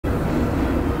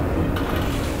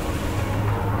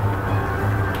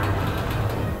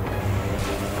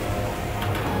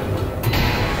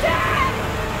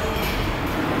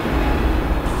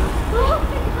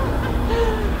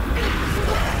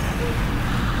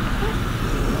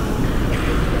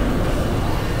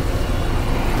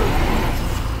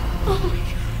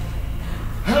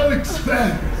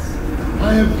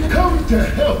to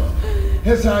help,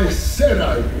 as I said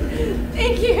I would.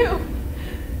 Thank you.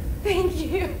 Thank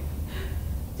you.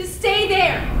 Just stay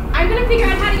there. I'm gonna figure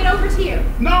out how to get over to you.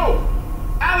 No!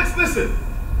 Alyx, listen.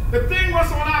 The thing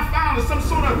Russell and I found is some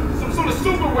sort of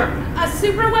super weapon. A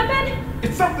super weapon?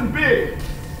 It's something big.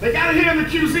 They got it here in the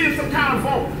QZ in some kind of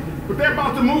vault, but they're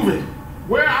about to move it.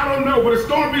 Where, I don't know, but it's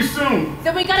going to be soon.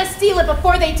 Then we gotta steal it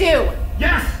before they do.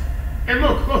 Yes! And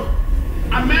look,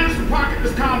 I managed to pocket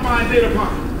this Combine data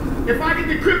pocket. If I can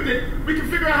decrypt it, we can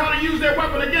figure out how to use their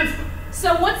weapon against them.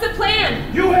 So what's the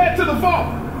plan? You head to the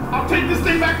vault. I'll take this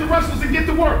thing back to Russell's and get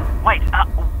to work. Wait,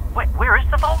 where is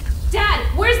the vault? Dad,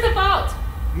 where's the vault?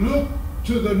 Look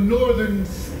to the northern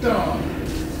star.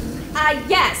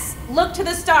 Yes. Look to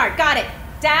the star. Got it.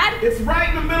 Dad? It's right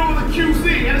in the middle of the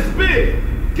QZ, and it's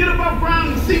big. Get above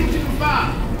ground and see what you can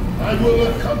find. I will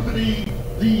accompany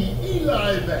the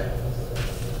Eli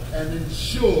Vance and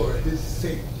ensure his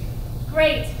safety.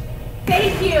 Great.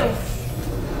 Thank you.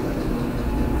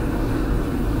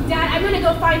 Dad, I'm gonna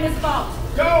go find this vault.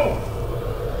 Go!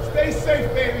 Stay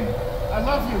safe, baby. I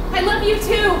love you. I love you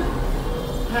too.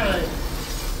 I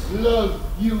love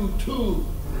you too.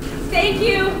 Thank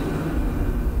you.